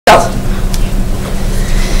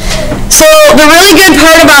So the really good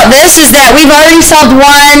part about this is that we've already solved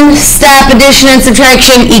one-step addition and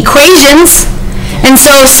subtraction equations. And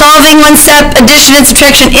so solving one-step addition and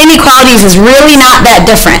subtraction inequalities is really not that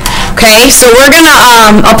different. Okay, so we're going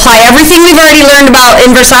to apply everything we've already learned about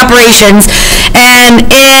inverse operations. And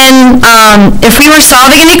if we were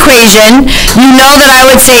solving an equation, you know that I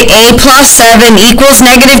would say a plus 7 equals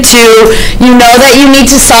negative 2. You know that you need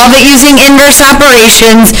to solve it using inverse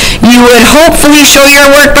operations. You would hopefully show your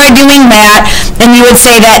work by doing that. And you would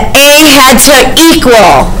say that a had to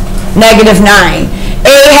equal negative 9.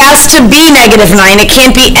 A has to be negative 9. It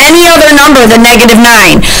can't be any other number than negative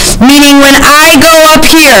 9. Meaning when I go up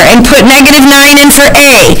here and put negative 9 in for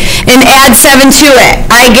A and add 7 to it,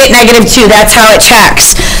 I get negative 2. That's how it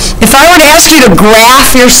checks. If I were to ask you to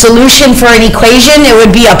graph your solution for an equation, it would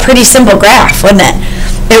be a pretty simple graph, wouldn't it?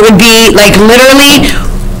 It would be like literally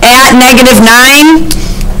at negative 9,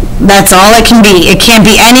 that's all it can be. It can't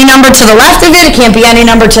be any number to the left of it. It can't be any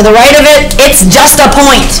number to the right of it. It's just a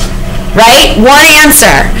point. Right? One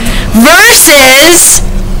answer. Versus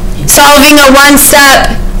solving a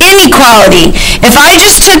one-step inequality. If I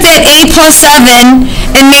just took that a plus 7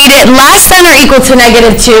 and made it less than or equal to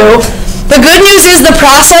negative 2, the good news is the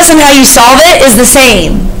process and how you solve it is the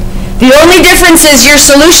same. The only difference is your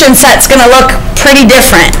solution set's going to look pretty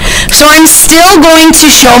different. So I'm still going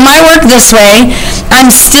to show my work this way.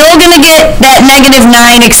 I'm still going to get that negative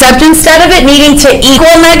 9, except instead of it needing to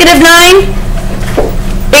equal negative 9,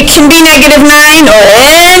 it can be negative 9 or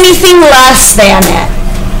anything less than it.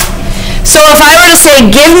 So if I were to say,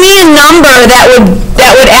 give me a number that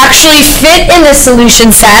would actually fit in the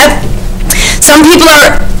solution set, some people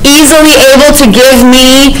are easily able to give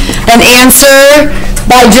me an answer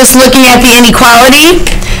by just looking at the inequality.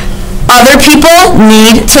 Other people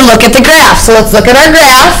need to look at the graph. So let's look at our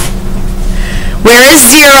graph. Where is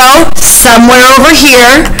 0? Somewhere over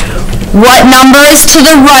here. What number is to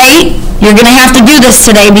the right? You're going to have to do this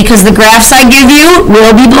today because the graphs I give you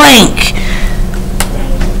will be blank.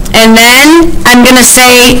 And then I'm going to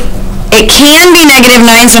say it can be negative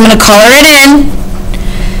 9, so I'm going to color it in.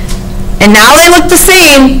 And now they look the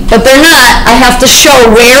same, but they're not. I have to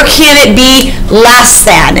show where can it be less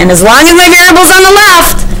than. And as long as my variable's on the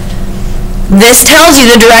left, this tells you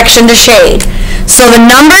the direction to shade. So the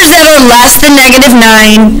numbers that are less than negative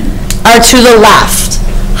 9 are to the left.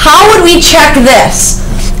 How would we check this?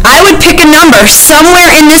 I would pick a number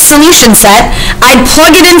somewhere in this solution set, I'd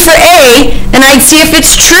plug it in for A, and I'd see if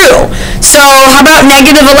it's true. So how about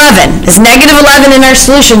negative 11? Is negative 11 in our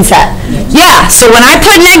solution set? Yeah, so when I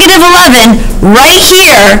put negative 11 right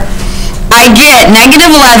here, I get negative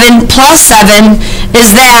 11 plus 7. Is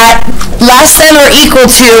that less than or equal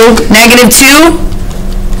to negative 2?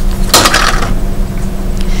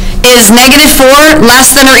 Is negative 4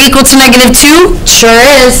 less than or equal to negative 2? Sure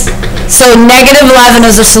is. So negative 11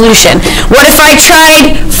 is a solution. What if I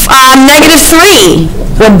tried negative 3?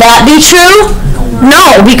 Would that be true?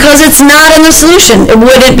 No, because it's not in the solution. It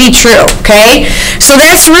wouldn't be true, okay? So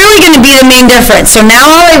that's really going to be the main difference. So now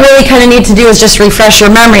all I really kind of need to do is just refresh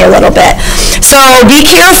your memory a little bit. So be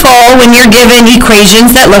careful when you're given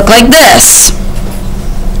equations that look like this.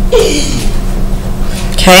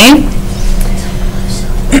 Okay?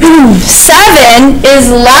 7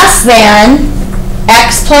 is less than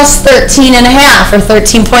x plus 13 and a half, or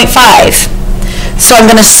 13.5. So I'm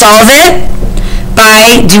going to solve it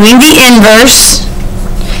by doing the inverse,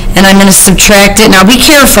 and I'm going to subtract it. Now be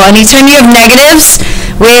careful. Anytime you have negatives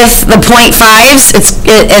with the 0.5s, it's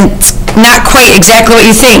not quite exactly what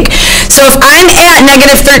you think. So if I'm at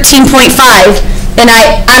negative 13.5 and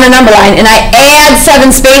on a number line, and I add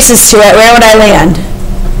 7 spaces to it, where would I land?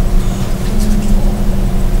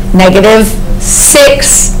 Negative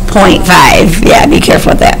 6.5. Yeah, be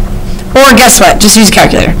careful with that. Or guess what? Just use a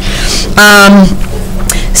calculator.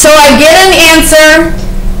 So I get an answer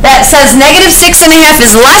that says negative 6.5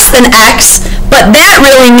 is less than x, but that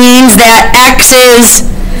really means that x is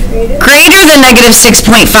greater than negative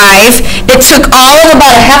 6.5. It took all of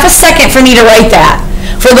about a half a second for me to write that.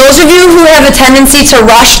 For those of you who have a tendency to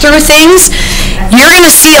rush through things, you're going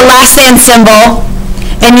to see a less than symbol,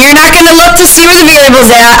 and you're not going to look to see where the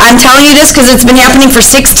variable's at. I'm telling you this because it's been happening for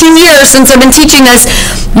 16 years since I've been teaching this.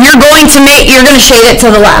 You're going to shade it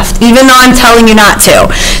to the left, even though I'm telling you not to.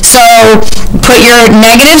 So put your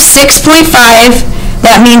negative 6.5.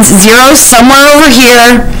 That means 0 somewhere over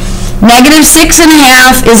here. Negative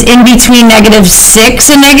 6.5 is in between negative 6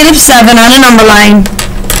 and negative 7 on a number line.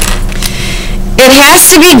 It has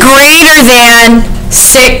to be greater than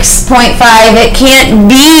 6.5. It can't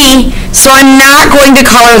be, so I'm not going to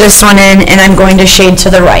color this one in, and I'm going to shade to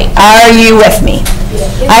the right. Are you with me?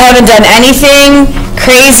 I haven't done anything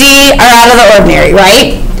crazy or out of the ordinary,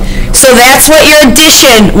 right? So that's what your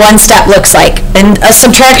addition one step looks like. And a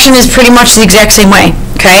subtraction is pretty much the exact same way,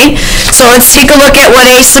 okay? So let's take a look at what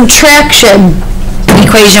a subtraction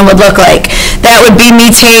equation would look like. That would be me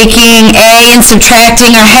taking a and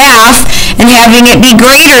subtracting a half and having it be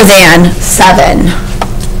greater than 7.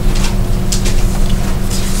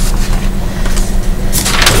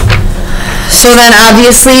 So then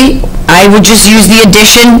obviously I would just use the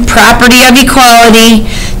addition property of equality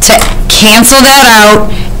to cancel that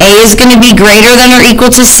out. A is going to be greater than or equal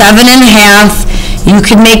to 7.5. You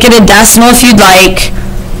could make it a decimal if you'd like.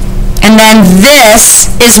 And then this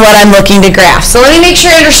is what I'm looking to graph. So let me make sure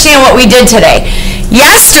I understand what we did today.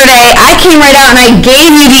 Yesterday, I came right out and I gave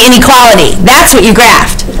you the inequality. That's what you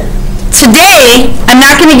graphed. Today, I'm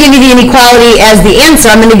not going to give you the inequality as the answer.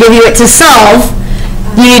 I'm going to give you it to solve.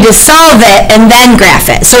 You need to solve it and then graph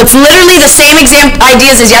it. So it's literally the same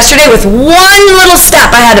ideas as yesterday with one little step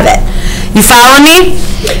ahead of it. You follow me?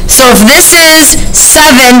 So if this is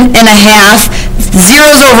 7.5,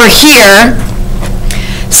 0's over here,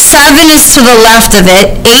 7 is to the left of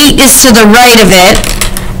it, 8 is to the right of it.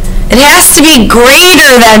 It has to be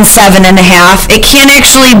greater than 7.5. It can't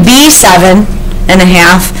actually be 7.5.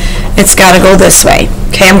 It's got to go this way.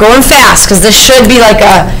 Okay, I'm going fast because this should be like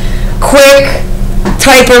a quick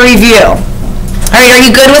type of review. All right, are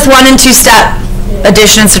you good with 1 and 2 step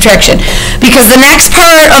addition and subtraction? Because the next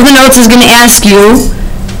part of the notes is going to ask you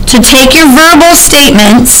to take your verbal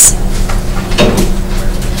statements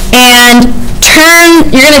and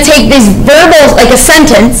you're going to take these verbals, like a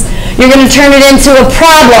sentence, you're going to turn it into a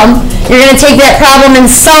problem, you're going to take that problem and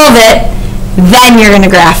solve it, then you're going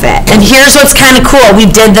to graph it. And here's what's kind of cool. We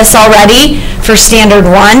did this already for standard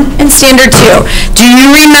 1 and standard 2. Do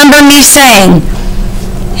you remember me saying,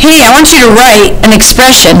 hey, I want you to write an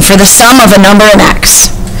expression for the sum of a number and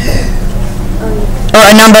x, or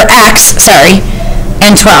a number x, sorry,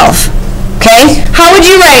 and 12. Okay? How would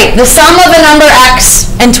you write the sum of a number x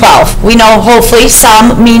and 12? We know, hopefully,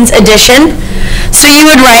 sum means addition. So you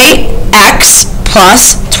would write x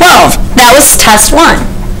plus 12. That was test 1.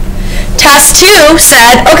 Test 2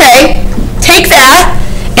 said, okay, take that,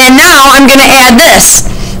 and now I'm going to add this.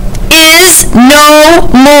 Is no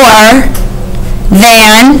more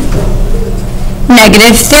than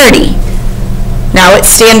negative 30. Now it's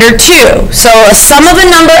standard 2. So a sum of a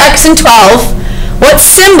number x and 12, what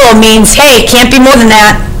symbol means, hey, it can't be more than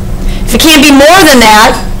that. If it can't be more than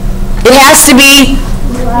that, it has to be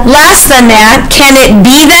less than that. Can it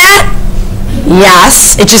be that?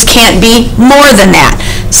 Yes, it just can't be more than that.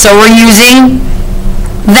 So we're using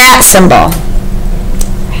that symbol.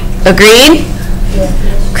 Agreed?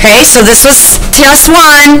 Okay, so this was test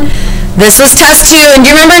 1. This was test 2. And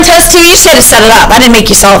do you remember in test 2, you should have set it up. I didn't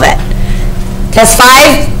make you solve it. Test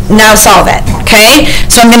 5, now solve it. Okay?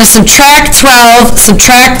 So I'm going to subtract 12.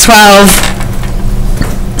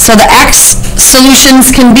 So the x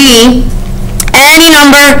solutions can be any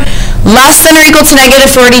number less than or equal to negative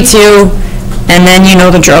 42, and then you know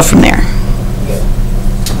the drill from there.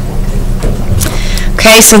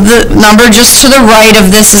 Okay, so the number just to the right of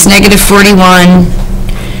this is negative 41.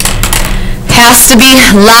 Has to be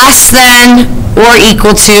less than or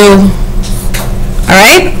equal to. All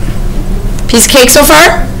right? Piece of cake so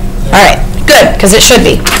far? All right, good, because it should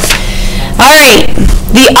be. All right,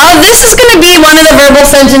 this is going to be one of the verbal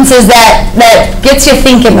sentences that gets you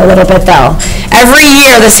thinking a little bit, though. Every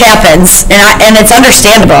year this happens, and it's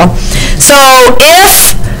understandable. So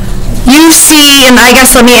if you see, and I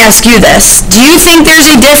guess let me ask you this, do you think there's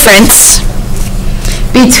a difference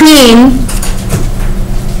between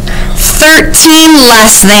 13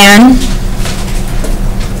 less than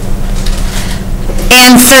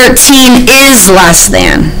and 13 is less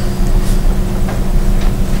than?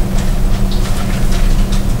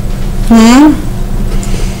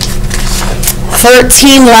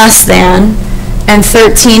 13 less than and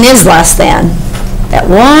 13 is less than. That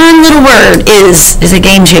one little word is a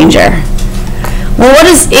game changer. Well, what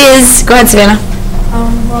is? Go ahead, Savannah.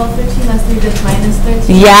 Well, 13 less than just minus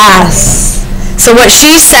 13. Yes. So what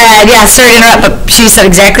she said, yeah, sorry to interrupt, but she said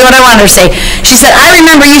exactly what I wanted her to say. She said, I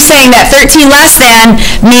remember you saying that 13 less than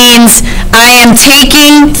means I am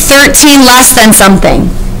taking 13 less than something.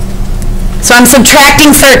 So I'm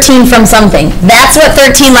subtracting 13 from something. That's what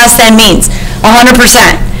 13 less than means, 100%.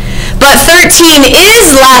 But 13 is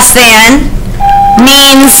less than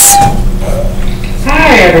means...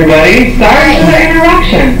 Hi, everybody. Sorry for the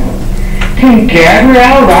interruption. Can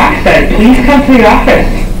Gabrielle Rockstead please come to the office?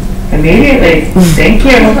 Immediately. Thank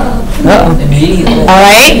you. Immediately. All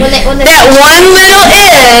right? That one little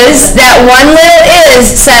is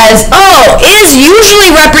says, oh, is usually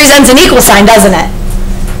represents an equal sign, doesn't it?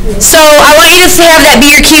 So I want you to have that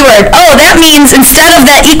be your keyword. Oh, that means instead of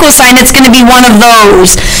that equal sign, it's going to be one of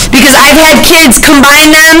those. Because I've had kids combine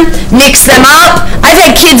them, mix them up. I've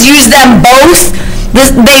had kids use them both.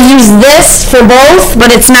 They use this for both, but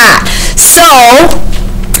it's not. So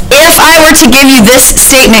if I were to give you this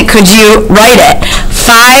statement, could you write it?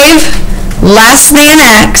 5 less than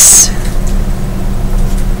x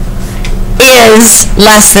is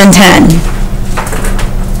less than 10.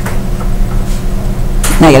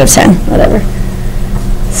 Negative 10, whatever.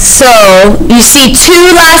 So you see 2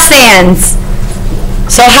 less thans.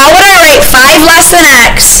 So how would I write 5 less than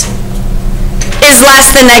x is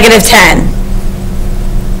less than negative 10?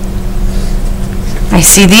 I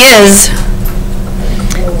see the is.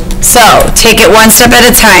 So take it one step at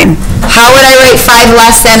a time. How would I write 5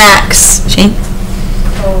 less than x? Shane?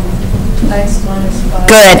 X minus 5.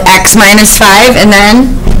 Good. X minus 5, and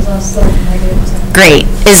then? Less than negative 10. Great,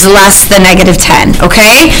 is less than negative 10,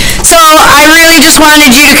 okay? So I really just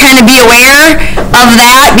wanted you to kind of be aware of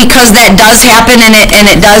that because that does happen and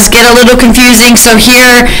it does get a little confusing. So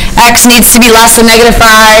here, x needs to be less than negative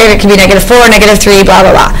 5, it can be negative 4, negative 3, blah,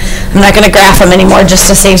 blah, blah. I'm not going to graph them anymore just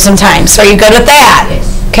to save some time. So are you good with that?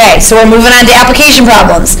 Okay, so we're moving on to application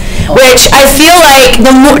problems, which I feel like,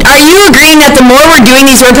 are you agreeing that the more we're doing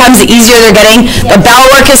these word problems, the easier they're getting? The bell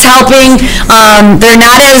work is helping. They're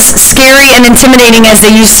not as scary and intimidating as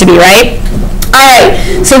they used to be, right? All right,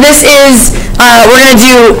 so this is, we're going to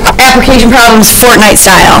do application problems Fortnite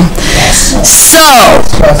style. So,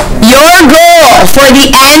 your goal for the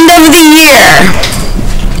end of the year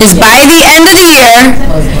is by the end of the year,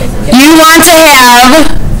 you want to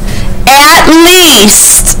have at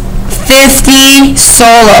least 50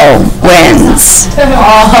 solo wins.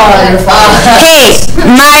 Hey,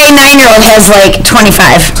 my 9-year-old has like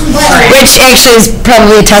 25, which actually is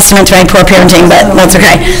probably a testament to my poor parenting, but that's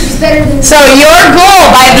okay. So your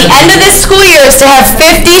goal by the end of this school year is to have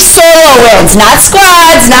 50 solo wins, not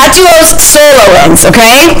squads, not duos, solo wins,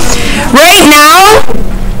 okay? Right now,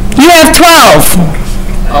 you have 12.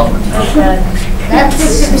 That's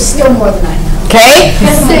still more than I know. Okay?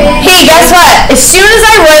 Hey, guess what? As soon as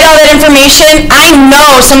I write all that information, I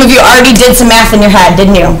know some of you already did some math in your head,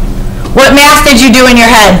 didn't you? What math did you do in your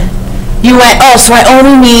head? You went, oh, so I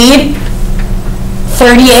only need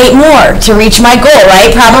 38 more to reach my goal,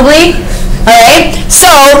 right? Probably? All right? So,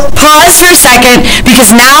 pause for a second,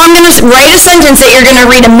 because now I'm going to write a sentence that you're going to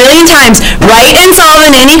read 1,000,000 times. Write and solve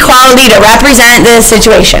an inequality to represent this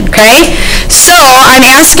situation, okay? So, I'm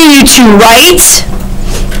asking you to write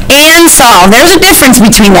and solve. There's a difference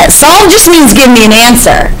between that. Solve just means give me an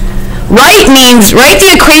answer. Write means write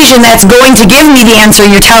the equation that's going to give me the answer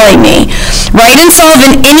you're telling me. Write and solve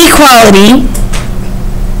an inequality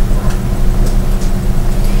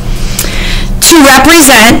to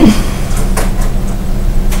represent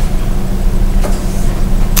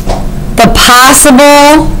the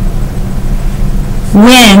possible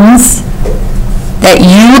wins that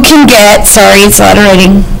you can get, sorry, it's a lot of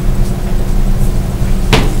writing,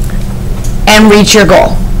 and reach your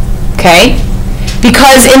goal, okay?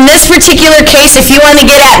 Because in this particular case, if you want to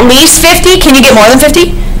get at least 50, can you get more than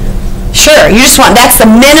 50? Sure, you just want, that's the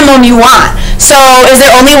minimum you want. So is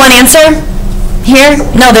there only one answer here?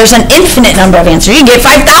 No, there's an infinite number of answers. You can get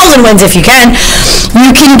 5,000 wins if you can.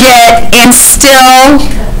 You can get and still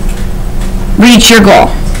reach your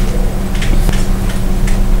goal.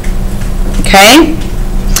 Okay?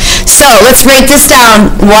 So let's break this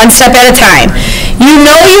down one step at a time. You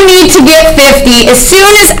know you need to get 50. As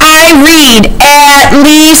soon as I read at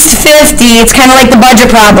least 50, it's kind of like the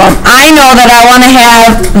budget problem. I know that I want to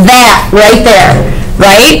have that right there,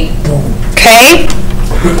 right? Okay?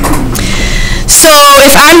 So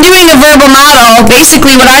if I'm doing a verbal model,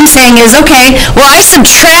 basically what I'm saying is, okay, well I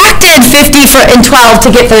subtracted 50 in 12 to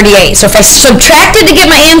get 38. So if I subtracted to get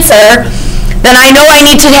my answer, then I know I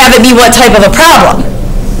need to have it be what type of a problem?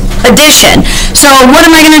 Addition. So what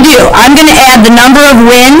am I going to do? I'm going to add the number of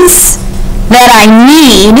wins that I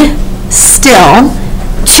need still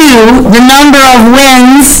to the number of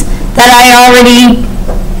wins that I already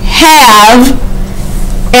have,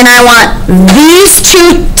 and I want these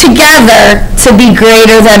two together to be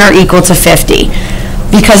greater than or equal to 50,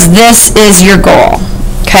 because this is your goal,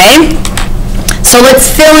 okay? So let's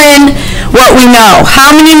fill in what we know.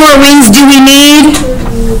 How many more wins do we need?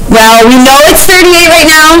 Well, we know it's 38 right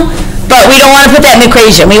now, but we don't want to put that in the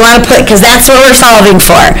equation. We want to put, because that's what we're solving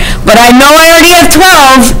for. But I know I already have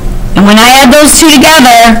 12, and when I add those two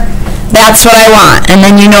together, that's what I want. And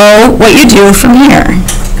then you know what you do from here.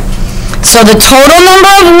 So the total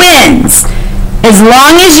number of wins, as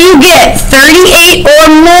long as you get 38 or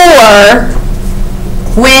more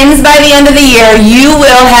wins by the end of the year, you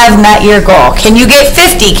will have met your goal. Can you get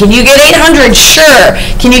 50? Can you get 800? Sure.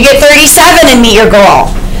 Can you get 37 and meet your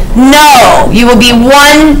goal? No. You will be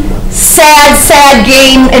one sad, sad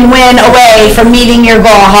game and win away from meeting your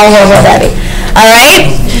goal. How horrible would that be? All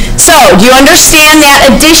right? So, do you understand that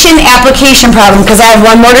addition application problem? Because I have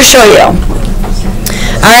one more to show you.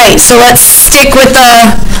 All right, so let's stick with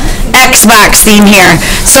the Xbox theme here.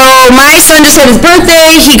 So my son just had his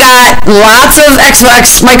birthday. He got lots of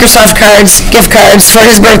Xbox Microsoft cards, gift cards for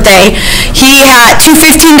his birthday. He got two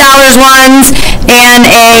 $15 ones and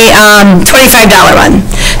a $25 one.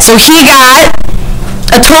 So he got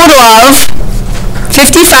a total of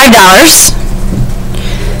 $55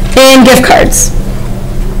 in gift cards.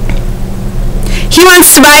 He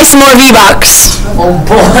wants to buy some more V-Bucks. Oh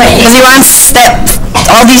boy. Because he wants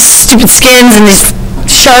all these stupid skins and these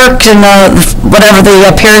shark and whatever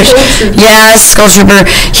the appearance. Yes, Skull Trooper.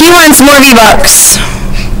 He wants more V-Bucks.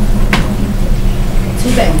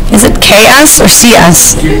 Is it KS or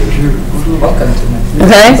CS? Welcome to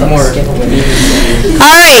Okay.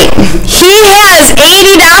 All right. He has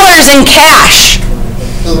 $80 in cash.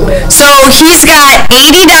 So he's got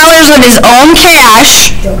 $80 of his own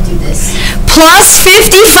cash. Don't do this. Plus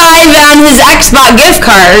 55 on his Xbox gift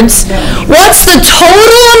cards. What's the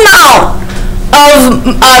total amount of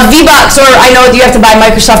V-Bucks, or I know you have to buy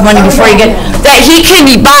Microsoft money before you get, that he can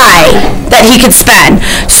buy, that he could spend?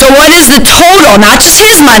 So what is the total, not just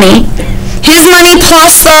his money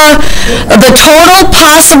plus the total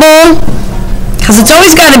possible, because it's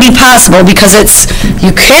always got to be possible, because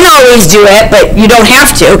you can always do it, but you don't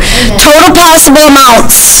have to. Total possible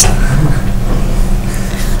amounts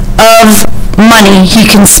of money he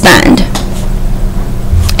can spend.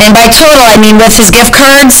 And by total, I mean with his gift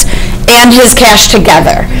cards and his cash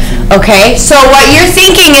together. Okay? So what you're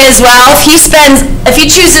thinking is, well, if he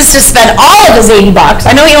chooses to spend all of his $80,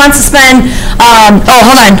 I know he wants to spend,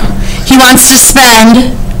 he wants to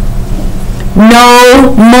spend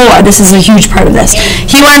no more. This is a huge part of this.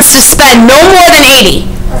 He wants to spend no more than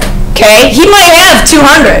 80. Okay? He might have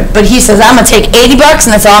 200, but he says, I'm going to take $80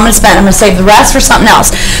 and that's all I'm going to spend. I'm going to save the rest for something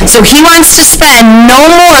else. So he wants to spend no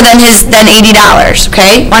more than $80.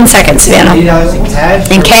 Okay? 1 second, Savannah. $80 in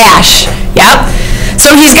cash? In cash. Yep.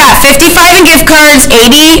 So he's got 55 in gift cards,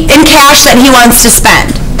 80 in cash that he wants to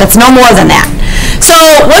spend. That's no more than that. So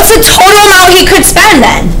what's the total amount he could spend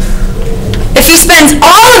then? If he spends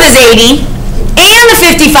all of his 80 and the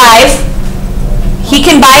 55, he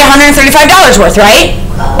can buy $135 worth, right?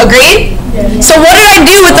 Agreed? So what did I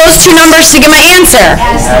do with those two numbers to get my answer?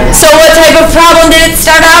 So what type of problem did it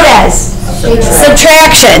start out as?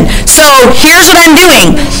 Subtraction. So here's what I'm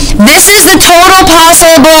doing. This is the total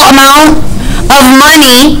possible amount of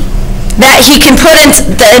money that he can put in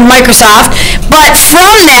Microsoft, but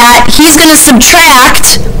from that, he's going to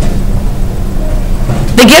subtract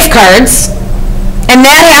the gift cards, and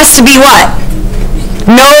that has to be what?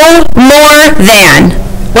 No more than.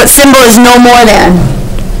 What symbol is no more than?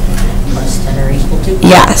 Less than or equal to?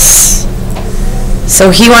 Yes. So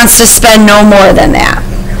he wants to spend no more than that.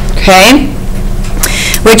 Okay?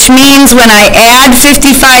 Which means when I add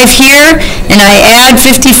 55 here and I add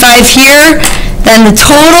 55 here, then the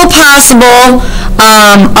total possible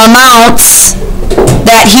amounts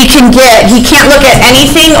that he can get, he can't look at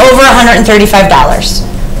anything over $135.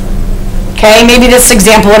 Okay, maybe this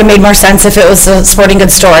example would have made more sense if it was a sporting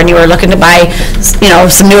goods store and you were looking to buy,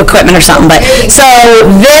 some new equipment or something. But so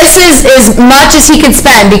this is as much as he could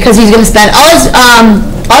spend, because he's going to spend all his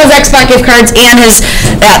Xbox gift cards and his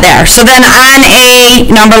that there. So then on a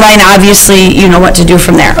number line, obviously you know what to do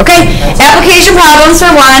from there. Okay, application problems for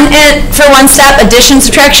one step, addition,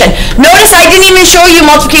 subtraction. Notice I didn't even show you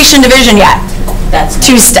multiplication and division yet. That's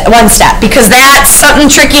one step, because something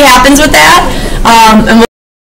tricky happens with that.